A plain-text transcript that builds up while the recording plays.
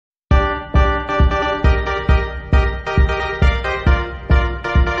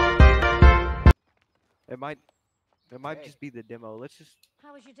It might Hey. just be the demo. Let's just.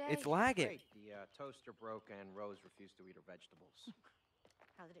 How was your day? It's lagging. Great. The toaster broke and Rose refused to eat her vegetables.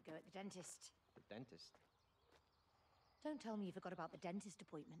 How did it go at the dentist? The dentist? Don't tell me you forgot about the dentist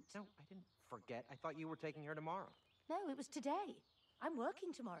appointment. No, I didn't forget. I thought you were taking her tomorrow. No, it was today. I'm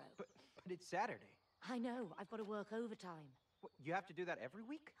working tomorrow. But it's Saturday. I know. I've got to work overtime. What, you have to do that every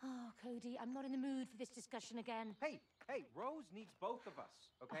week? Oh, Cody, I'm not in the mood for this discussion again. Hey, Rose needs both of us,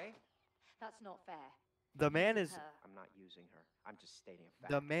 okay? That's not fair. The man is. Her. I'm not using her. I'm just stating a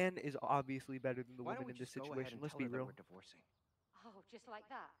fact. The man is obviously better than the Why don't woman we in this just go ahead situation. and Let's tell be her that real. we're divorcing? Oh, just like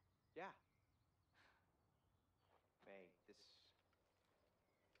that? Yeah. May, this isn't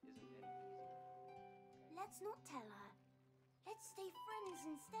any easier. Let's not tell her. Let's stay friends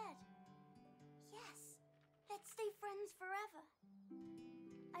instead. Yes, let's stay friends forever.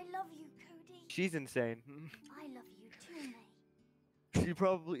 I love you, Cody. She's insane. I love you too, May. She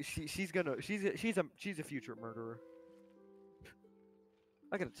probably she's a future murderer.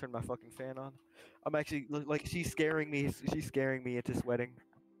 I gotta turn my fucking fan on. I'm actually like she's scaring me. She's scaring me into sweating.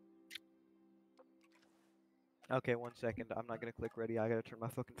 Okay, 1 second. I'm not gonna click ready. I gotta turn my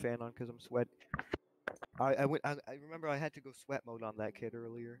fucking fan on because I'm sweat. I remember I had to go sweat mode on that kid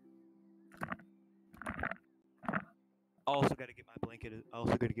earlier. I also gotta get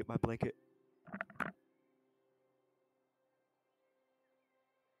my blanket.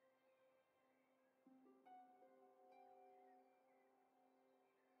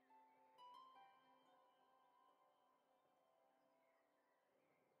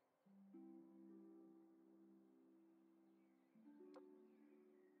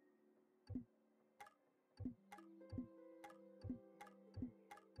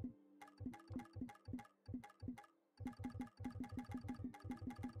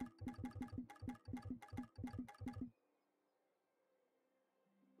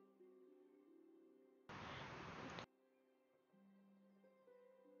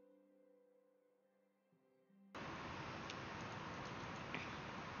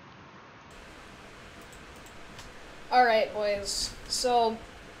 Alright, boys. So,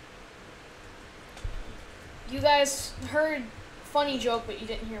 you guys heard funny joke, but you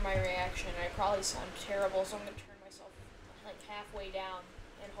didn't hear my reaction. I probably sound terrible, so I'm gonna turn myself like halfway down,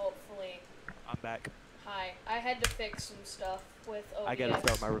 and hopefully. I'm back. Hi. I had to fix some stuff with OBS. I gotta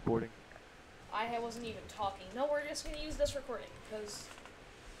start my recording. I wasn't even talking. No, we're just gonna use this recording because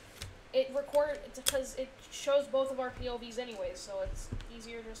it shows both of our POVs anyways, so it's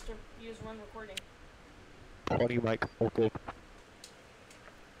easier just to use one recording. Funny mic. Okay.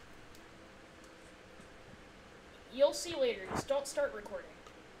 You'll see later. Just don't start recording.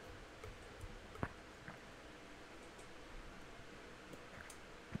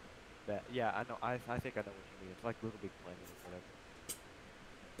 Yeah, I know. I think I know what you mean. It's like Little Big Planet or whatever.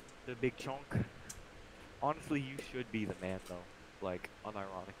 The big chunk. Honestly, you should be the man though. Like,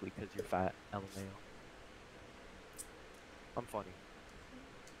 unironically, because you're fat. LMAO. I'm funny.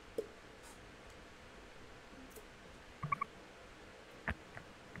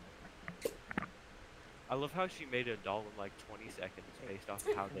 I love how she made a doll in like 20 seconds based off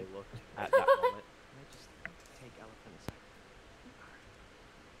of how they looked at that moment. Can I just take Elephant a second?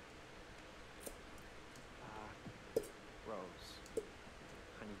 Rose.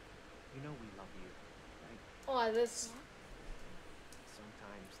 Honey, you know we love you, right? Oh, this.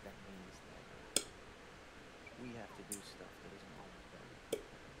 Sometimes that means that we have to do stuff that isn't always very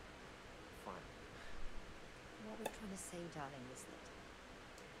fun. What we're trying to say, darling, is that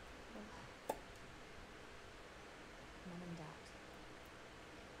Mum and Dad,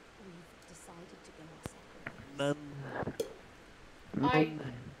 we've decided to go our separate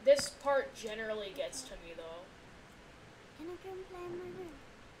ways. This part generally gets to me though. Can I go and play in my room?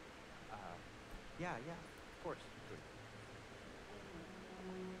 Yeah, of course.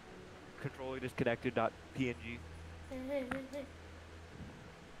 Controller disconnected.png. I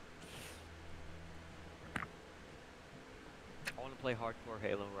want to play hardcore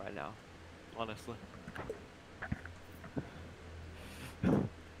Halo right now, honestly.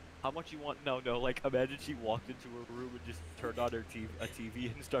 How much you want? No, like, imagine she walked into her room and just turned on her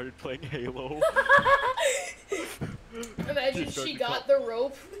TV and started playing Halo. Imagine she got the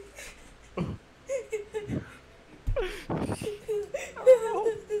rope.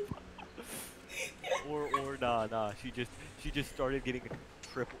 or nah, she just started getting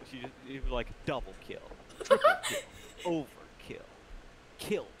triple, it was like double kill, triple kill, overkill,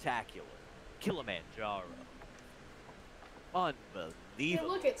 kill-tacular, Kilimanjaro. Unbelievable. Hey,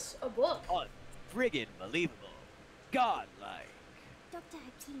 look, it's a book. Friggin' believable. Godlike. Dr.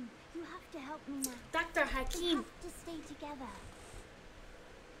 Hakim, you have to help me now. Dr. We Hakim. have to stay together.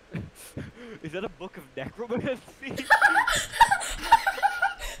 Is that a book of necromancy?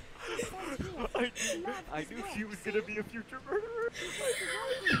 I knew she was gonna be a future murderer.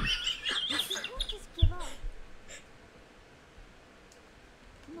 You can't just give up.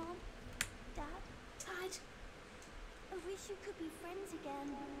 Mom, Dad, Dad. I wish you could be friends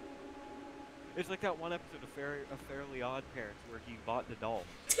again. It's like that one episode of Fairly Odd Parents where he bought the dolls.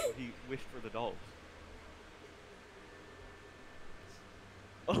 He wished for the dolls.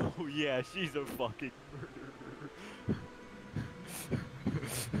 Oh yeah, she's a fucking murderer.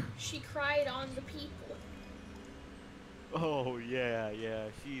 She cried on the people. Oh yeah,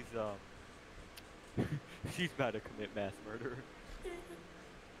 she's she's about to commit mass murder.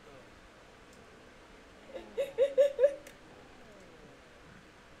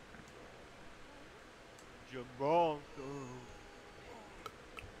 Jamal.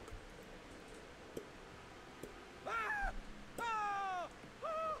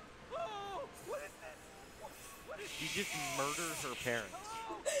 She just murdered her parents.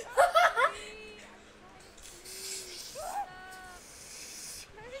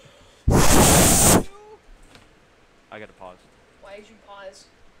 I gotta pause. Why did you pause?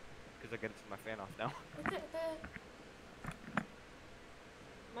 Because I gotta turn my fan off now.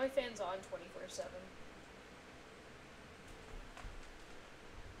 My fan's on 24/7.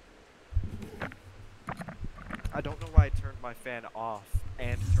 I don't know why I turned my fan off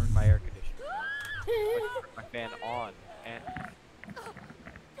and turned my air conditioner on. I turned my fan on and...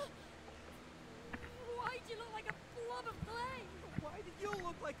 Why do you look like a blob of clay? Why do you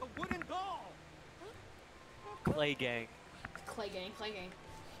look like a wooden doll? Clay gang. Clay gang, clay gang.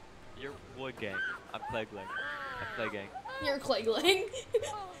 You're wood gang. I'm clay gang. I'm clay gang. You're clay gang.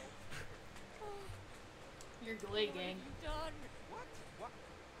 You're clay gang. What?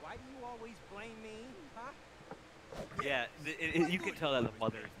 Why do you always blame me, huh? Yeah, you can tell that the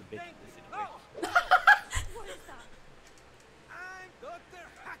mother is the bitch in this situation. What is that? I'm Dr.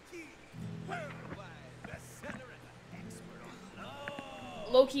 Haki, worldwide bestseller and an expert on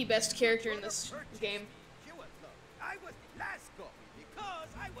love. Low-key best character in this game. You was love. I was the last copy because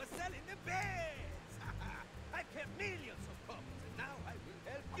I was selling the best. I've kept millions of copies, and now I will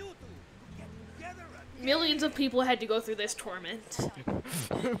help you to get together again. Millions of people had to go through this torment.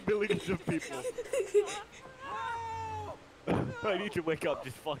 Millions of people. Oh! I need to wake up,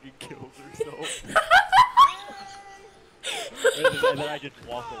 just fucking kills herself. and then I just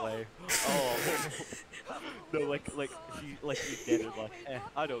walk away. Oh. No, like she's dead and like,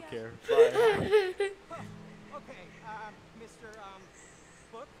 I don't care. Bye. Okay, Mr.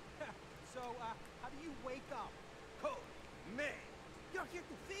 Book. So, how do you wake up? Code, man. You're here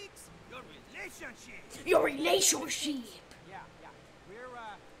to fix your relationship. Your relationship. Yeah. We're,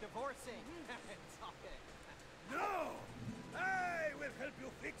 divorcing. It's okay. No! I will help you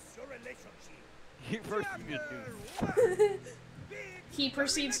fix your relationship. He first you just do. He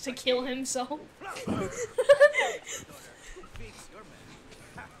proceeds to kill himself. Fix your man.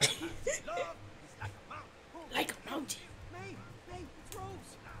 Love is like a mountain. Like a mountain. May, it's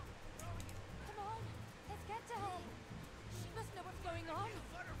Rose. Come on, let's get to her. She must know what's going on.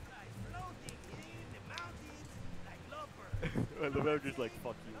 Butterflies floating in the mountains like lovebirds. And the man just like,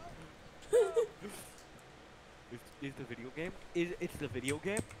 fuck you. Is the video game? It's the video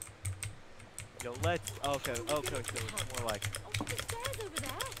game? Yo, let's. Okay, so it's more like. Oh, the stairs over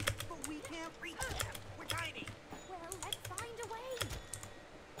there. But we can't reach them. We're tiny. Well, let's find a way.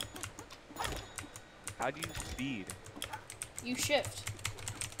 How do you speed? You shift.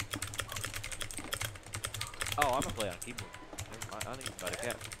 Oh, I'm gonna play on keyboard. Never mind, I don't even know how to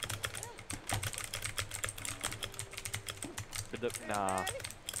catch. Nah.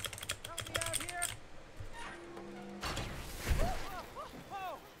 Help me out here.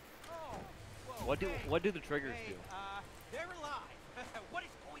 What do the triggers do? They're alive. What is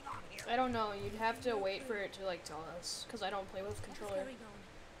going on here? I don't know. You'd have to wait for it to like tell us, because I don't play with What's controller. going on?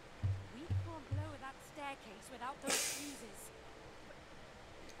 We can't lower that staircase without those fuses.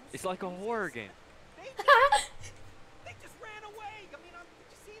 It's like a horror game. They just ran away. I mean,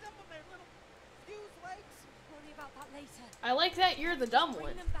 did you see them with their little fuse legs? Worry about that later. I like that you're the dumb one.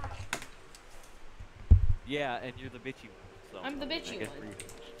 Bring them back. Yeah, and you're the bitchy one. So I'm the I bitchy guess one. for you.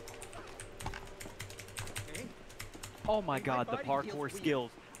 Okay. Oh my god, the body parkour feels weird.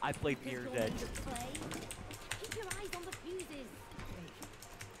 skills. I played There's Mirror's no Edge. need to play. Keep your eyes on the fuses.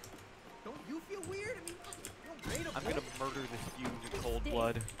 Don't you feel weird? I mean, you're made of I'm gonna murder this fuse in cold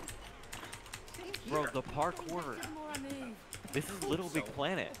blood. Bro, the parkour. The more I move. This is Little Big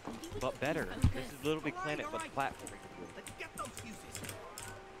Planet, but better. This is Little Big Planet, but platforming. Let's get those fuses.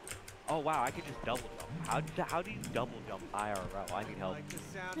 Oh wow, I can just double jump. How do you double jump IRL? I need help. Like the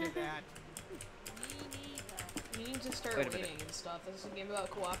sound of that. You need to start Wait a minute. winning and stuff. This is a game about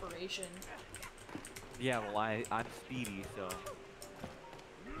cooperation. Yeah, well I'm speedy, so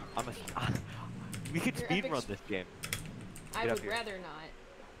I'm a. We could Your speed epic run sp- this game, I Get up would here. rather not.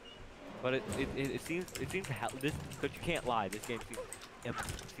 but it seems this, but you can't lie. This game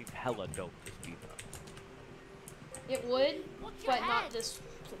seems hella dope to speed run. It would, Watch your but not head. this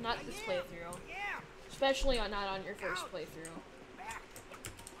playthrough. Yeah. Especially not on your first playthrough.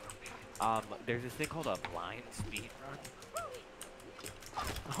 There's this thing called a blind speed run.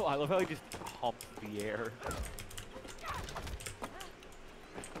 Oh, I love how he just humps the air.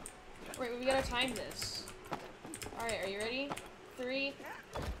 Right, we gotta time this. Alright, are you ready? 3.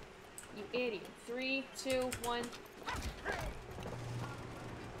 You idiot. 3, 2, 1.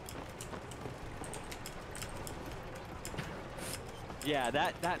 Yeah,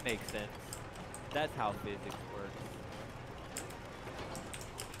 that makes sense. That's how physics works.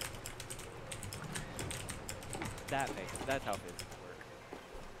 That's how physics work.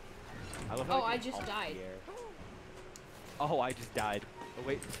 I love how Oh, he I just humps the died. air. Oh, I just died. Oh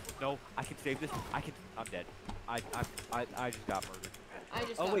wait, no, I can save this. I'm dead. I just got murdered. I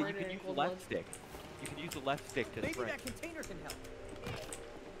just Oh got wait, you murdered can in use the cold left blood. stick. You can use the left stick to Maybe sprint. that container can help.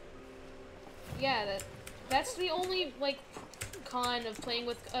 Yeah, that's the only like con of playing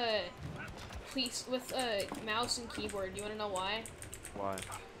with mouse and keyboard. Do you want to know why? Why?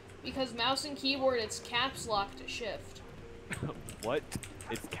 Because mouse and keyboard, it's caps lock to shift. What?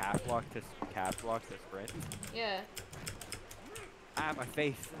 It's caps lock to sprint. Yeah. Ah, my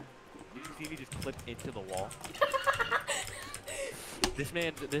face. Did you see me just clip into the wall? This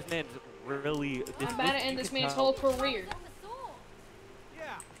man's really. I'm about to end you this can man's tell- whole career.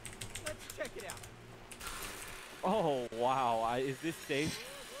 Yeah. Let's check it out. Oh wow! Is this safe?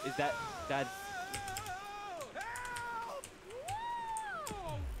 Is that?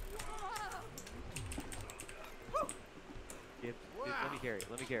 Help! Gibbs, let me carry it.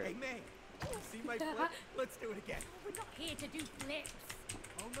 Let me carry Hey, it. May. See my flip? Let's do it again. We're not here to do flips.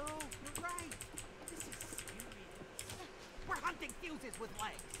 Oh no, you're right. This is serious. We're hunting fuses with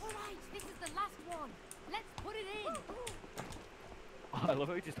legs. All right, this is the last one. Let's put it in. I love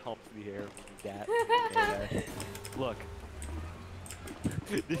how he just humps the air when you Look.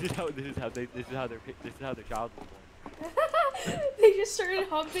 This is how their child was born. They just started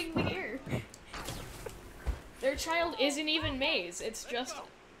humping the air. Their child isn't even Maze. It's just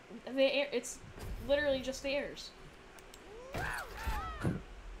the air. It's literally just the airs.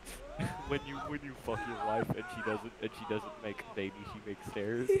 when you fuck your wife and she doesn't make baby, she makes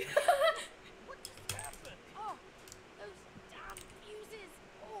stairs. What just happened? Oh, those damn fuses.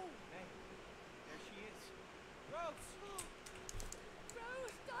 Oh, May, there she is. Rose.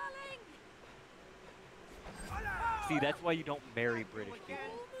 Rose, darling. See, that's why you don't marry British people.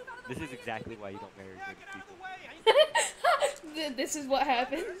 Move out of the This way. is exactly why you don't marry Yeah, British get out of people. the way. I ain't This is what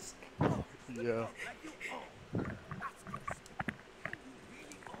happens. Yeah. like you own. Ask us. You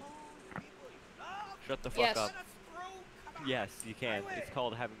really own the people you love? Shut the fuck Yes. up. Let us throw. Come on. Yes, you can. My It's way.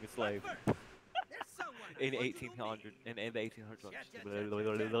 called having a slave. But there's someone who In wants to 1800, meet. in the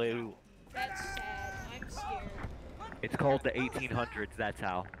 1800s. That's sad. I'm scared. It's called the 1800s. That's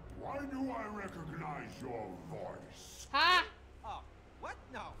how. Why do I recognize your voice? Ha! Oh, what?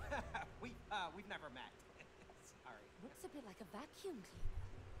 No, we've never met. Sorry. Looks a bit like a vacuum cleaner.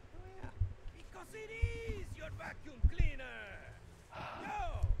 Oh yeah. Because it is your vacuum cleaner.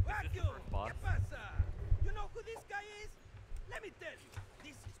 Yo, vacuum. first boss? ¿Qué pasa? You know who this guy is? Let me tell you.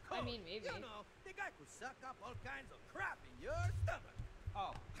 This is I Cole. mean, maybe. You know, the guy who suck up all kinds of crap in your stomach.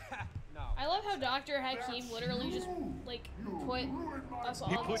 Oh, no. I love how Dr. Hakim literally just like put us all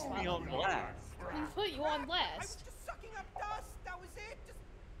He on the put spot. me on blast. He put you on I was blast. just sucking up dust. That was it. Just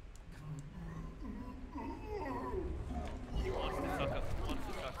He wants to suck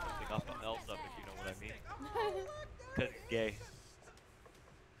something up else up, if you know what I mean. Cause he's gay.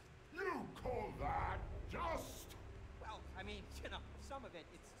 You call that just? well, I mean, you know, some of it,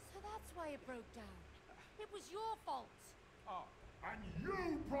 it's. So that's why it broke down. It was your fault. Oh, And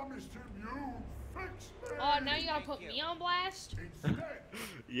you promised him you'd fix me. Oh, now you gotta put me on blast? Instead,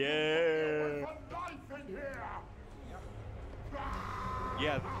 Yeah. with a knife in here.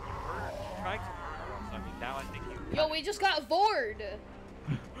 Yeah. Trying to murder us. I mean, now I think you. Yo, we just got Vord!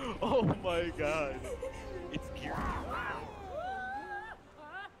 Oh my god. It's Gear.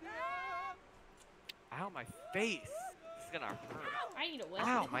 Ow, my face. This is gonna hurt. I need a weapon.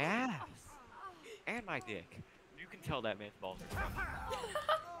 Ow, my ass. And my dick. You can tell that man's balls are rough.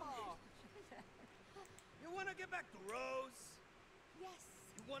 You want to get back to Rose? Yes.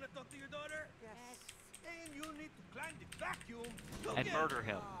 You want to talk to your daughter? Yes. And you need to climb the vacuum. And murder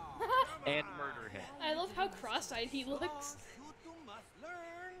him. And murder him. I love how cross-eyed he looks. You two must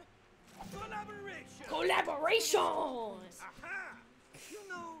learn collaboration. Collaboration! Aha! You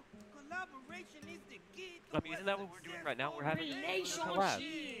know, collaboration is the key to I mean, isn't that what we're doing right now? We're having a collab.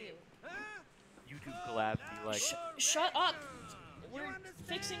 Relationship. Huh? YouTube collab be like, Shut up. You We're understand?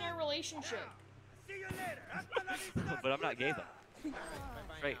 fixing our relationship. See you later. Hasta la vista, but I'm not gay though. sugar.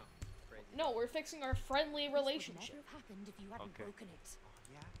 Right. No, we're fixing our friendly This would never relationship. have happened if you hadn't Okay. broken it.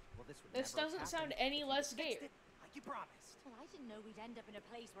 Yeah? Well, this would This never doesn't have sound happened. any less gay. Fixed it, like you promised. Well, I didn't know we'd end up in a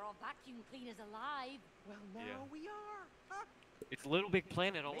place where our vacuum cleaner's alive. Well, now Yeah. we are. Huh? It's Little Big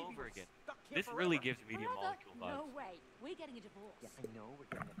Planet all Maybe over we're again. stuck here This really forever. gives Media Forever? Molecule No vibes. way. We're getting a divorce. Yeah, I know we're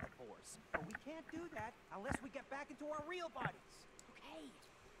getting a divorce, but we can't do that unless we get back into our real bodies. Okay.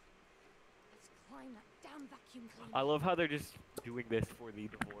 Let's climb that damn vacuum cleaner. I love how they're just doing this for the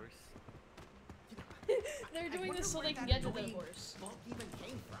divorce. They're doing wonder this so where they can that get to the annoying divorce. Bump even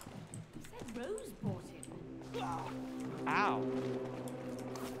came from. He said Rose bought him. Ow!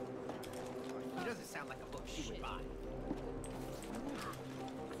 He doesn't sound like a book she would Shit. buy.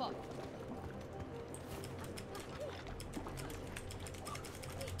 Fuck.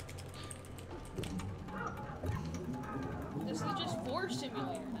 This is just Force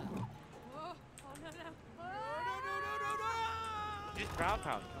Simulator now. Oh, no, no. No! Just ground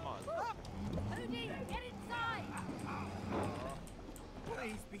pound, come on. Cody, get inside.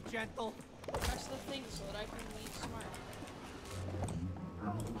 Please be gentle. Press the thing so that I can leave smart.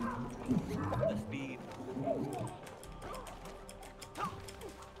 The speed.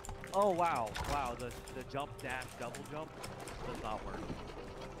 Oh wow, wow, the jump dash double jump does not work.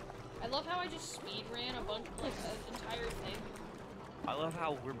 I love how I just speed ran a bunch, like the entire thing. I love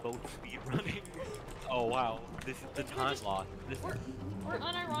how we're both speed running. Oh wow, this is the time lock. This We're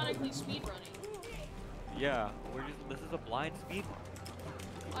unironically speed running. yeah, this is a blind speed.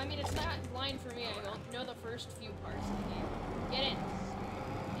 I mean, it's not blind for me. I don't know the first few parts of the game. Get in,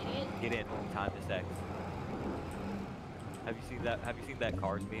 idiot. Get in, time to sex. Have you seen that? Have you seen that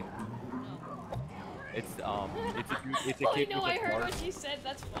Cars meme? No. It's a Oh, I kid know. with I a heard Cars. what you said.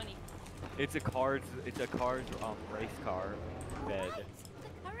 That's funny. It's a Cars race car bed, Right. The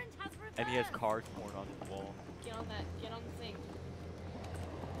current has reversed. and he has Cars porn on his wall. Get on that. Get on the thing.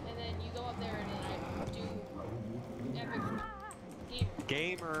 And then you go up there, and then I do epic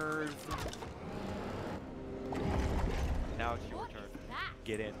gamer. Gamers. Now it's your What turn. is that?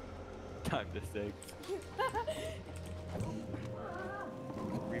 Get in. Time to sex.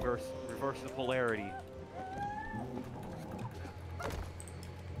 Reverse the polarity.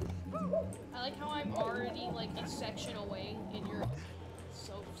 I like how I'm already like a section away, and you're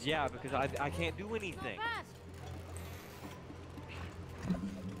so. Yeah, because I can't do anything.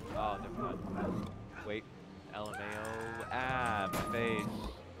 Oh, never mind. Wait. LMAO. Ah, my face.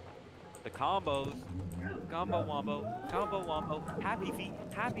 The combos. Combo wombo. Combo wombo. Happy feet.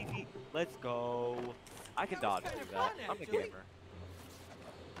 Happy feet. Let's go. I can dodge through that. I'm a gamer.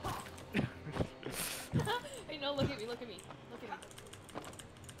 I know. Look at me. Look at me. Look at me.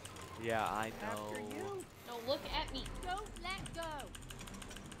 Yeah, I After know. you. No, look at me. Don't let go.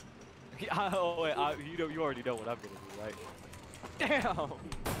 Oh wait, you already know what I'm gonna do, right? Damn.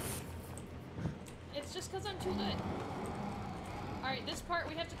 It's just because I'm too good. Alright, this part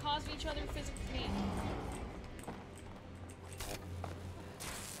we have to cause each other physical pain.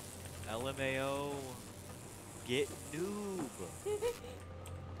 LMAO. Get noob.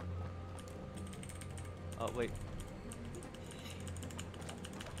 Oh wait.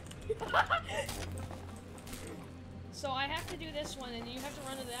 So I have to do this one, and you have to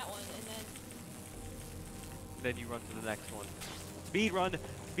run to that one, and then Then you run to the next one. Speed run.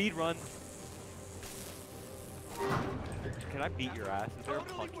 Speed run. Can I beat your ass? Is there a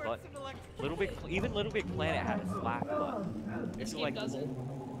punch button? Even Little Big Planet had a slap button. this If you game like,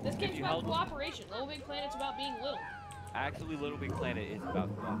 doesn't. This game's you about held- cooperation. Little Big Planet's about being little. Actually, Little Big Planet is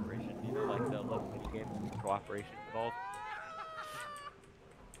about cooperation. You know, like the level mini games with cooperation involved.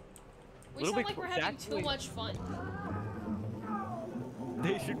 We Little sound Big like we're Pla- having actually- too much fun.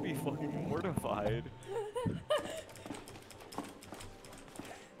 They should be fucking mortified.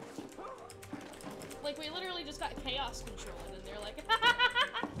 Like, we literally just got chaos control, and then they're like,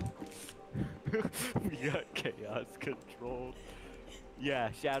 We got chaos controlled. Yeah,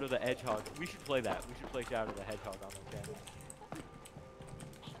 Shadow the Hedgehog. We should play that. We should play Shadow the Hedgehog on our channel.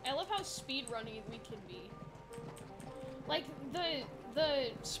 I love how speed running we can be. Like, the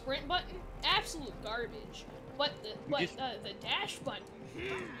sprint button, absolute garbage. But the dash button,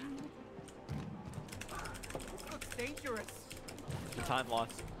 This looks dangerous. The time loss.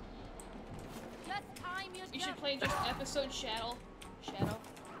 Just time your You should jump. play just episode Shadow. Shadow.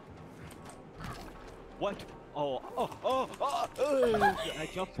 What? Oh, I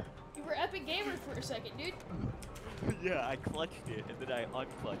jumped. You were epic gamer for a second, dude. Yeah, I clutched it, and then I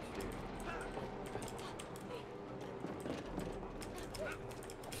unclutched it.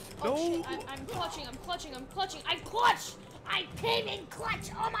 Oh No! shit, I'm clutching, I'm clutching, I'm clutching. I clutched! I came in clutch!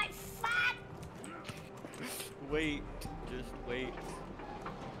 Oh my fuck! Wait, just wait.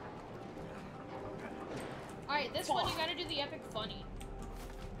 Alright, this one you gotta do the epic funny.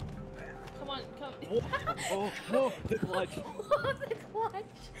 Come on, come. Oh, the clutch. The clutch.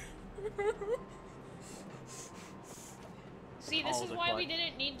 See, this Oh, is the why we clutch.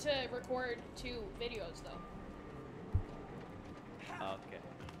 didn't need to record 2 videos, though. Okay,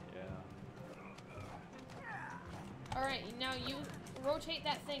 yeah. Alright, now you rotate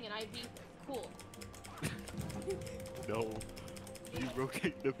that thing and I'd be cool. No, you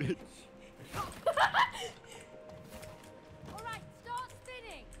rotate the bitch. Alright, start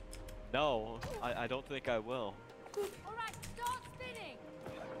spinning. No, I don't think I will. Alright, start spinning.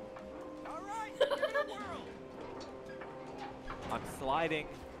 All right, give it a whirl. I'm sliding.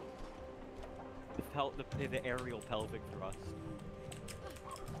 The aerial pelvic thrust.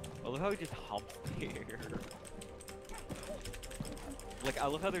 I love how he just humps the air. Like, I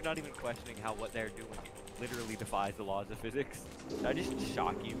love how they're not even questioning how what they're doing literally defies the laws of physics. Did I just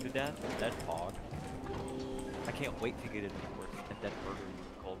shock you to death? That's hog. I can't wait to get into work and then murder you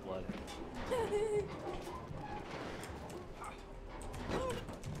in cold blood.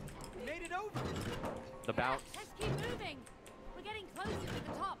 We made it over. The bounce. Let's keep moving. We're getting closer to the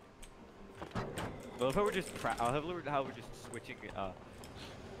top. I love how we're just I love how we're just switching. Alright.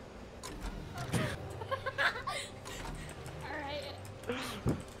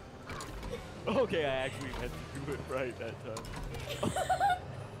 Okay, I actually meant to do it right that time.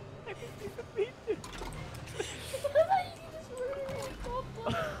 I didn't even mean to.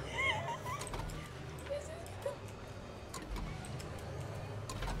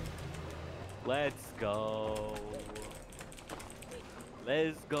 Let's go.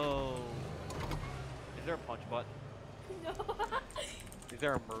 Let's go. Is there a punch button? No. Is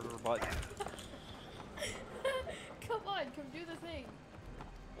there a murder button? Come on, come do the thing.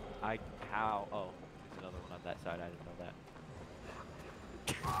 How? Oh, there's another one on that side. I didn't know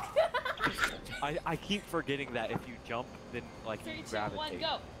that. I keep forgetting that if you jump, then like you 3, 2, gravitate. 1,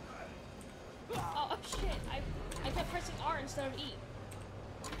 go. Oh shit! I kept pressing R instead of E.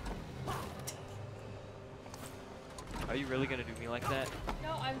 Are you really gonna do me like that?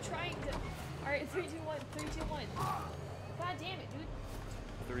 No, I'm trying to. All right, 3, 2, 1, 3, 2, 1. God damn it, dude.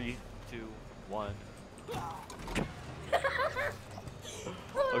 3, 2, 1.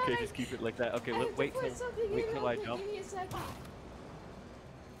 Hold Okay, on, just keep it like that. Okay, I have to wait put till something in I real quick. jump. Give me a second.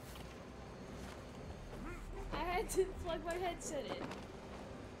 I had to plug my headset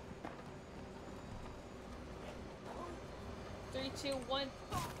in. 3, 2, 1.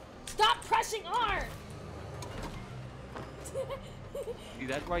 Stop pressing R! See,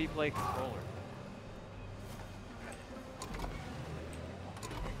 that's why you play controller.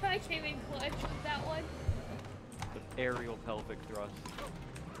 I came in clutch with that one. The aerial pelvic thrust.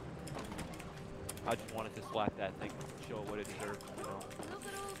 I just wanted to slap that thing, show it what it deserves, you know. Look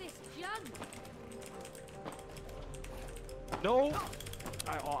at all this junk. No!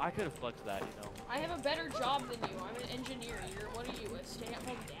 I could have clutched that, you know. I have a better job than you. I'm an engineer. What are you, a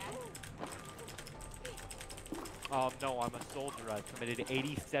stay-at-home dad? No, I'm a soldier. I've committed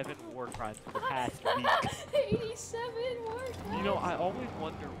 87 war crimes for the past week. 87 war You know, I always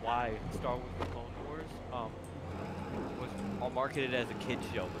wonder why Star Wars: The Clone Wars was marketed as a kids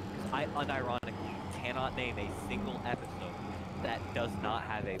show, because I unironically cannot name a single episode that does not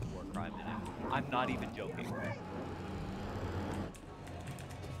have a war crime in it. I'm not even joking.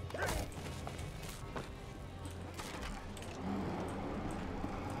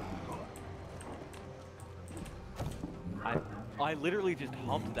 I literally just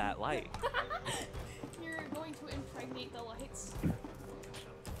humped that light. You're going to impregnate the lights.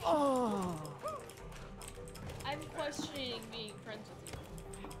 Oh. I'm questioning being friends with you.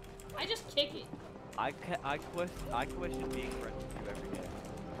 I just kick it. I question being friends with you every day.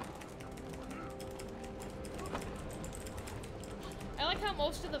 I like how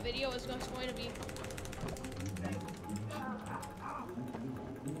most of the video is just going to be.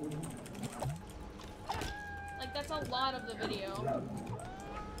 Like, that's a lot of the video.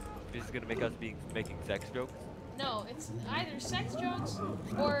 This is gonna make us making sex jokes. No, it's either sex jokes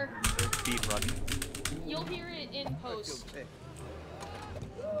or Speed running. you'll hear it in post. Okay.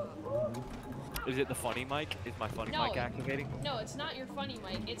 Is it the funny mic? Is my funny No. mic activating? No, it's not your funny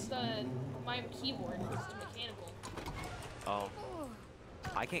mic. It's my keyboard. It's mechanical. Oh.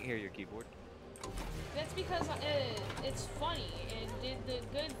 I can't hear your keyboard. That's because it's funny and did the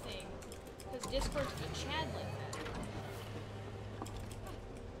good thing. Because Discord's a Chad like that.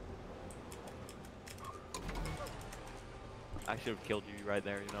 I should have killed you right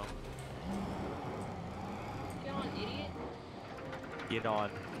there, you know. Get on, idiot. Get on,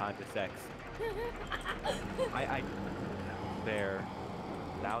 time to sex. I there.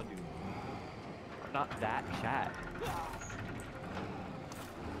 Now, dude. Not that chat.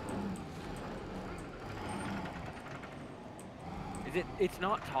 Is it? It's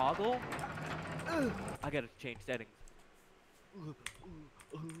not toggle. I gotta change settings.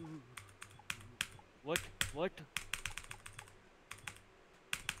 What? What?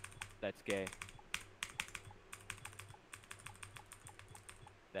 That's gay.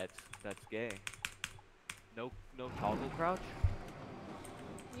 That's gay. No toggle crouch.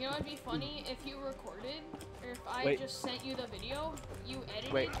 You know, it'd be funny if you recorded, or if I Wait. just sent you the video, you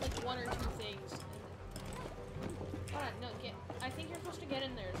edited Wait. like one or two things. Hold on, no, I think you're supposed to get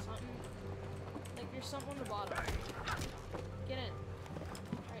in there. Something, like there's something on the bottom. Get in.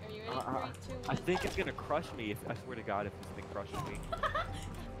 Alright, are you ready? 3, 2, 1. I think it's gonna crush me. If I swear to God, if this thing crushes me.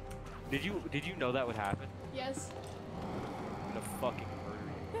 Did you know that would happen? Yes. I'm gonna fucking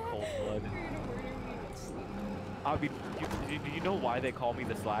murder you, cold blood. You're gonna murder me with sleep. I mean, do you know why they call me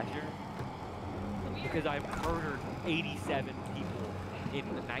the slasher? Come here. Because I murdered 87 people in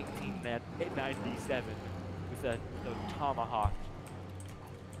 1997 with the tomahawk.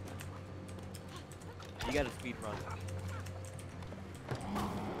 You gotta speed run.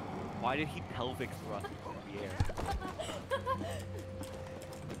 Why did he pelvic thrust into the air?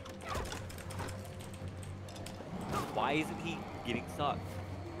 Why isn't he getting sucked?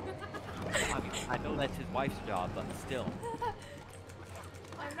 I mean, I know that's his wife's job, but still.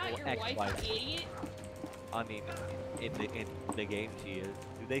 I'm not Well, your wife, ex-wife. you idiot. I mean, in the game she is.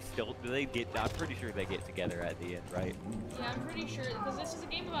 Do they get? I'm pretty sure they get together at the end, right? Yeah, I'm pretty sure, because this is a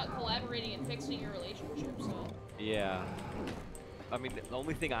game about collaborating and fixing your relationship, so. Yeah. I mean, the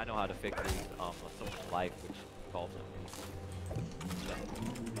only thing I know how to fix is someone's life, which calls him.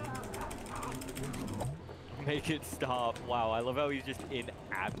 Make it stop. Wow, I love how he's just in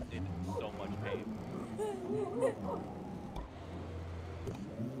so much pain.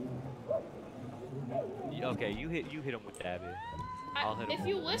 Okay, you hit him with that bit. I'll hit him. If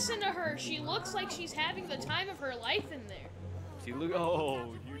you listen to her, she looks like she's having the time of her life in there. See, look.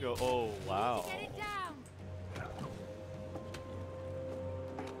 Oh, you know. Oh, wow. Get it down.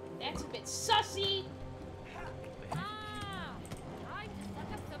 That's a bit sussy. Ah, time to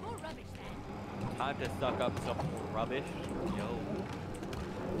suck up some more rubbish then. Time to suck up some more rubbish. Yo.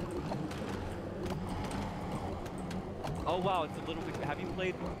 Oh wow, it's a little bit. Have you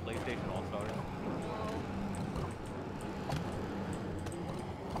played PlayStation All Stars?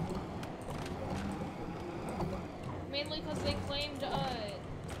 Mainly because they claimed that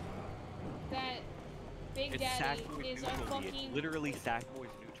Big It's Daddy Sackboy's is a Neutral B. fucking. It's literally Sackboy's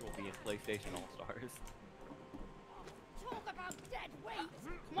Neutral B in PlayStation All Stars. Talk about dead weight.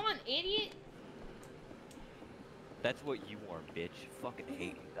 Come on, idiot. That's what you are, bitch. Fucking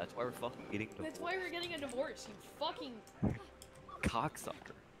hate you. That's why we're fucking getting That's divorced. why we're getting a divorce. You fucking,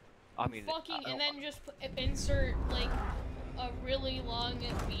 Cocksucker. I mean, fucking, I and don't- then just insert like a really long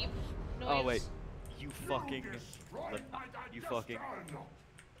beep noise. Oh wait, you fucking. destroyed my You fucking. digestion,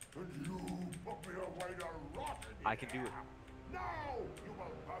 and you put me away to rot in I can do it. Now you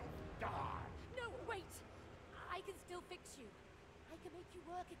will both die. No, wait. I can still fix you. I can make you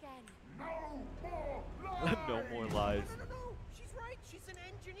work again. No more lies. No more lies. No. She's right. She's an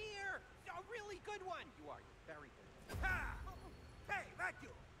engineer. A really good one. You are very good. Ha! Hey,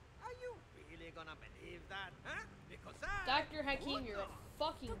 vacuum. Are you really gonna believe that, huh? Because Dr. Hakim, you're a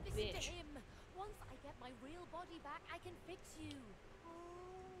fucking Don't listen to bitch. him. Once I get my real body back, I can fix you.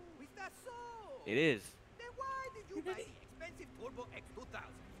 Oh, is that so? It is. Then why did you buy the expensive Turbo X2000?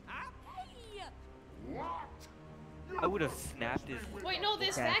 Huh? Hey! What? I would have snapped his. Wait, no,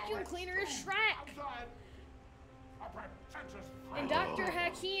 this Okay. vacuum cleaner is Shrek. Outside. A pretentious And Dr.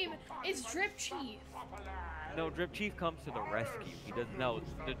 Hakim is Drip Chief. No, Drip Chief comes to the rescue. He doesn't know.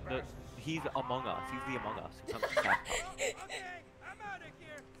 He's Among Us. He's the Among Us. Who comes to attack us. Okay, I'm out of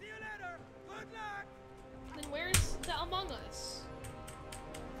here. See you later. Good luck. Then where's the Among Us?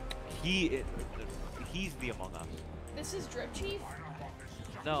 He's the Among Us. This is Drip Chief?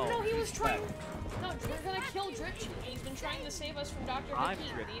 No. No, he was he's trying. Shrek. No, we're gonna kill Drip Chief. He's been trying to save us from Dr. I'm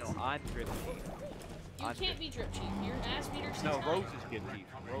Hakim. Drip. He's- No, I'm Drip Chief. You I'm can't be Drip Chief. You're an ass beater since No, nine. Rose is Drip Chief.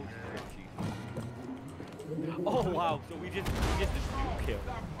 Rose is Drip Chief. Oh wow, so we just do kill.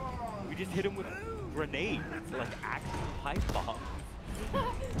 We just hit him with grenades, like actual pipe bombs.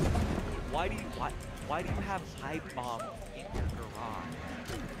 Why do you have pipe bombs in your garage?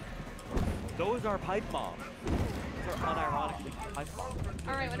 Those are pipe bombs. Those are unironically pipe bombs.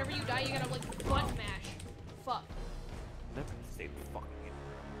 Alright, whenever you die, you gotta like button mash. Fuck. I'm not gonna say the fucking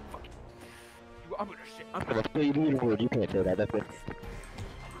fucking. I'm gonna say. I'm That's what you need a word. You can't say that. That's it.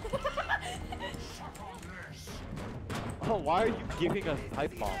 Oh, why are you giving us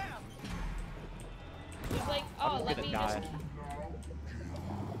pipe bombs? He's like, I'm oh, just let gonna me die. just.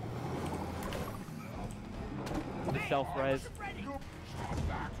 Self-res.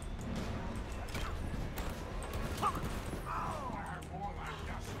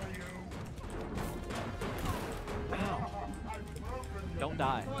 Don't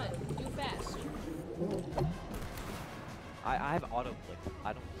die. Come on, do fast. I have auto click.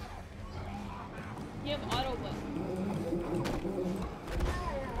 I don't. You have auto whip.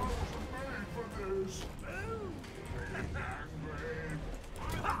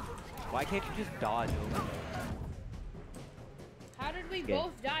 Why can't you just dodge over? How did we Okay.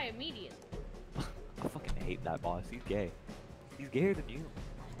 both die immediately? I fucking hate that boss. He's gay. He's gayer than you.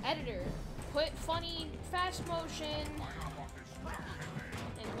 Editor, put funny fast motion.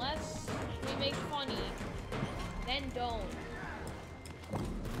 Unless we make funny, then don't.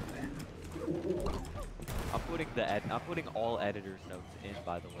 I'm putting all editor's notes in,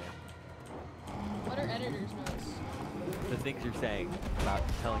 by the way. What are editor's notes? The things you're saying about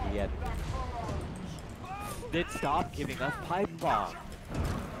telling the editor. Then stop giving us pipe bombs.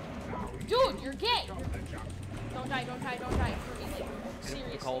 Dude, you're gay! Don't die, don't die, don't die. For me, like,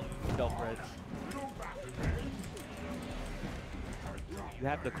 seriously. Call self-res. You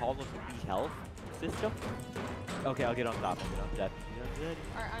have the call of the health system? Okay, I'll get on top of it. I'm dead.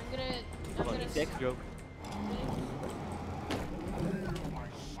 Alright, I'm gonna Dex joke.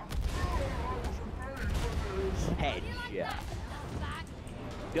 Headshot.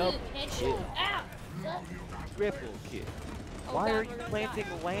 Double headshot. kill. Ow! Triple kill. Oh Why God, are we're you gonna planting die.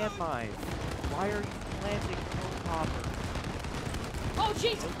 landmines? Why are you planting no copper? Oh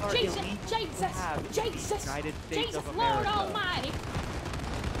Jesus! Those are Jesus! illegal to Jesus! have in the Jesus! United States Jesus! of Lord America. Almighty!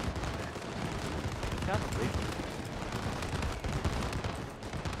 Kind of racist.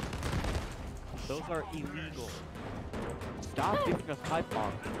 Those are illegal. Stop giving us pipe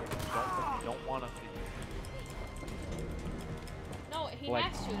bombs. Don't want us to use No, he Like-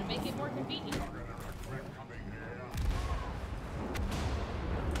 has to make it more convenient.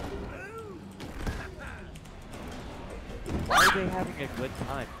 Why are they having a good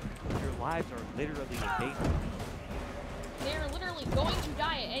time? Your lives are literally in danger. They're literally going to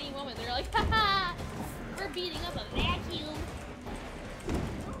die at any moment. They're like, haha! We're beating up a vacuum!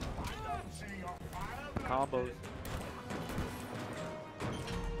 Combos.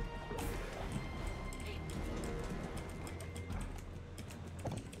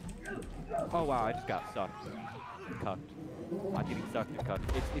 Oh wow, I just got sucked. Cucked. I'm getting sucked and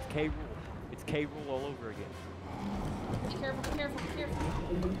cucked. It's K rule. It's K rule all over again. Be careful, be careful, be careful.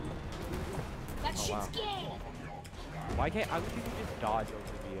 That shit's wow. gay! Why can't I wish you could just dodge over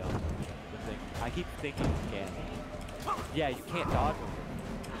the thing. I keep thinking you can. Yeah, you can't dodge over it.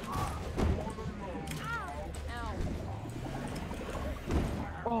 Ow.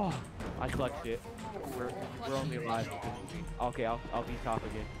 Oh, I clutched it. We're only alive because of me. Okay, I'll be top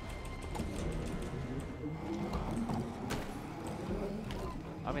again.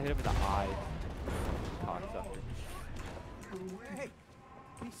 I'm gonna hit him in the eyes. Cocksucker. Hey,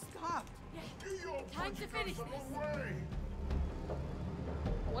 he stopped. Time to finish this.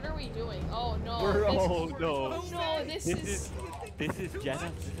 What are we doing? Oh no. Oh no. Oh no, this is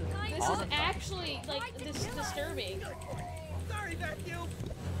Jenna. this is actually like this is disturbing. Sorry, vacuum.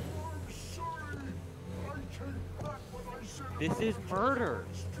 This is murder.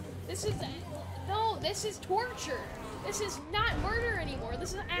 This is no, this is torture. This is not murder anymore.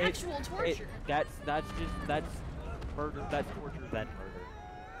 This is actual torture. That's murder. That's torture then murder.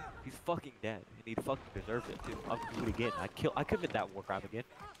 He's fucking dead, and he fucking deserves it too. I'll do it again. I commit that war crime again.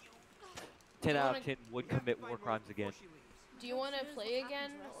 10 out of 10 would commit war crimes again. Do you want to play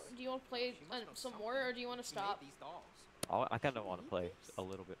again? Do you want to play some more, or do you want to stop? I kind of want to play a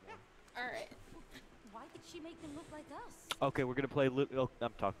little bit more. All right. Why did she make them look like us? Okay, we're gonna play. Oh,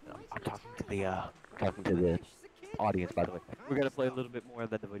 I'm talking to the audience, by the way. We're gonna play a little bit more, and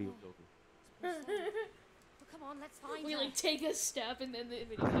then the video's over. Well, come on, let's find We her. like take a step and then the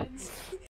video ends.